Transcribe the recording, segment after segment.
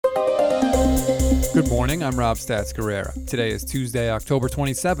Good morning, I'm Rob Stats Guerrera. Today is Tuesday, October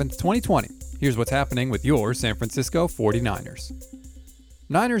 27th, 2020. Here's what's happening with your San Francisco 49ers.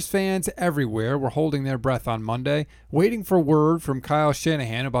 Niners fans everywhere were holding their breath on Monday, waiting for word from Kyle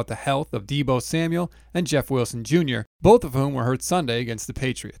Shanahan about the health of Deebo Samuel and Jeff Wilson Jr., both of whom were hurt Sunday against the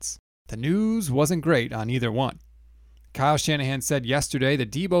Patriots. The news wasn't great on either one. Kyle Shanahan said yesterday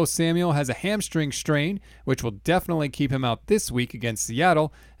that Deebo Samuel has a hamstring strain, which will definitely keep him out this week against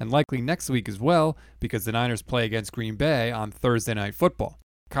Seattle and likely next week as well because the Niners play against Green Bay on Thursday Night Football.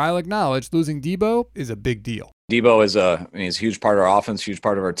 Kyle acknowledged losing Deebo is a big deal. Deebo is he's a huge part of our offense, huge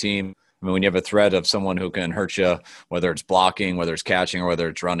part of our team. I mean, when you have a threat of someone who can hurt you, whether it's blocking, whether it's catching, or whether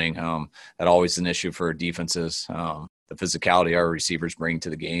it's running, that always is an issue for defenses. The physicality our receivers bring to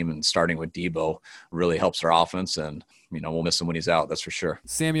the game, and starting with Deebo really helps our offense, and we'll miss him when he's out, that's for sure.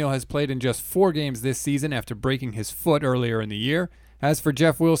 Samuel has played in just 4 games this season after breaking his foot earlier in the year. As for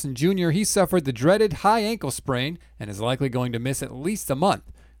Jeff Wilson Jr., he suffered the dreaded high ankle sprain and is likely going to miss at least a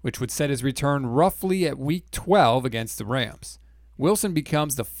month, which would set his return roughly at Week 12 against the Rams. Wilson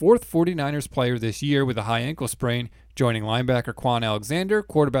becomes the 4th 49ers player this year with a high ankle sprain, joining linebacker Quan Alexander,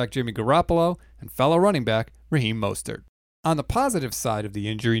 quarterback Jimmy Garoppolo, and fellow running back Raheem Mostert. On the positive side of the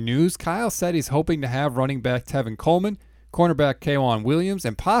injury news, Kyle said he's hoping to have running back Tevin Coleman, cornerback K'Waun Williams,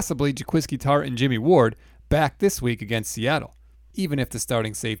 and possibly Jaquiski Tartt and Jimmy Ward back this week against Seattle. Even if the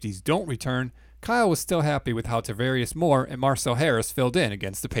starting safeties don't return, Kyle was still happy with how Tavarius Moore and Marcel Harris filled in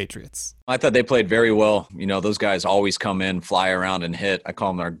against the Patriots. I thought they played very well. Those guys always come in, fly around, and hit. I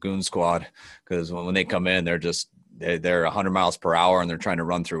call them our goon squad because when they come in, they're 100 miles per hour and they're trying to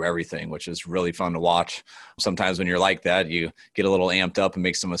run through everything, which is really fun to watch. Sometimes when you're like that, you get a little amped up and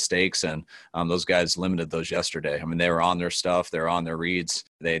make some mistakes, and those guys limited those yesterday. I mean, they were on their stuff. They were on their reads.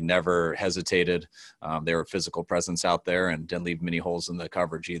 They never hesitated. They were a physical presence out there and didn't leave many holes in the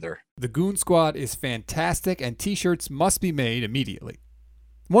coverage either. The Goon Squad is fantastic, and T-shirts must be made immediately.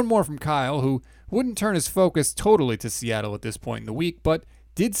 One more from Kyle, who wouldn't turn his focus totally to Seattle at this point in the week, but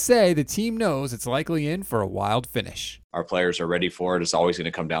did say the team knows it's likely in for a wild finish. Our players are ready for it. It's always going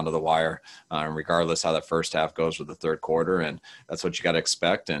to come down to the wire, regardless how the first half goes with the third quarter, and that's what you got to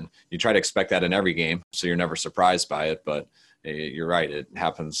expect. And you try to expect that in every game, so you're never surprised by it. But you're right, it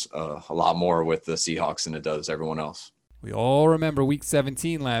happens a lot more with the Seahawks than it does everyone else. We all remember Week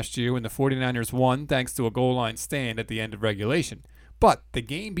 17 last year when the 49ers won thanks to a goal line stand at the end of regulation. But the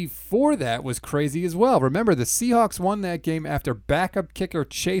game before that was crazy as well. Remember, the Seahawks won that game after backup kicker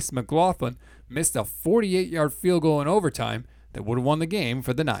Chase McLaughlin missed a 48-yard field goal in overtime that would have won the game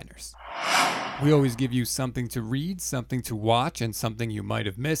for the Niners. We always give you something to read, something to watch, and something you might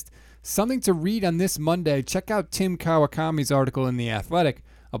have missed. Something to read on this Monday. Check out Tim Kawakami's article in The Athletic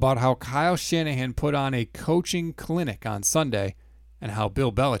about how Kyle Shanahan put on a coaching clinic on Sunday and how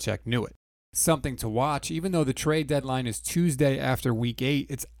Bill Belichick knew it. Something to watch, even though the trade deadline is Tuesday after Week 8,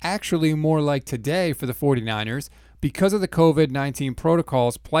 it's actually more like today for the 49ers. Because of the COVID-19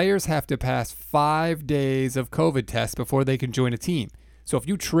 protocols, players have to pass 5 days of COVID tests before they can join a team. So if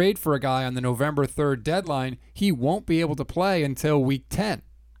you trade for a guy on the November 3rd deadline, he won't be able to play until Week 10.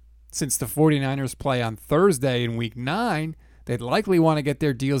 Since the 49ers play on Thursday in Week 9, they'd likely want to get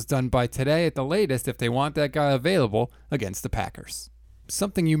their deals done by today at the latest if they want that guy available against the Packers.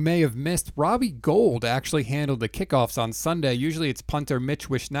 Something you may have missed, Robbie Gould actually handled the kickoffs on Sunday. Usually it's punter Mitch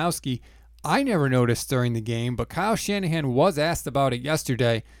Wishnowsky. I never noticed during the game, but Kyle Shanahan was asked about it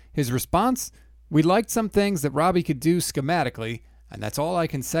yesterday. His response, we liked some things that Robbie could do schematically, and that's all I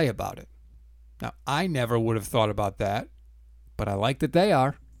can say about it. Now, I never would have thought about that, but I like that they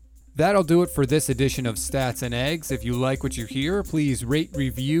are. That'll do it for this edition of Stats and Eggs. If you like what you hear, please rate,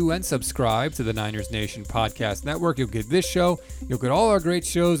 review, and subscribe to the Niners Nation Podcast Network. You'll get this show. You'll get all our great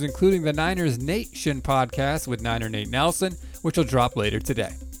shows, including the Niners Nation Podcast with Niner Nate Nelson, which will drop later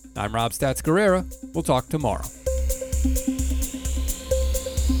today. I'm Rob Stats Guerrera. We'll talk tomorrow.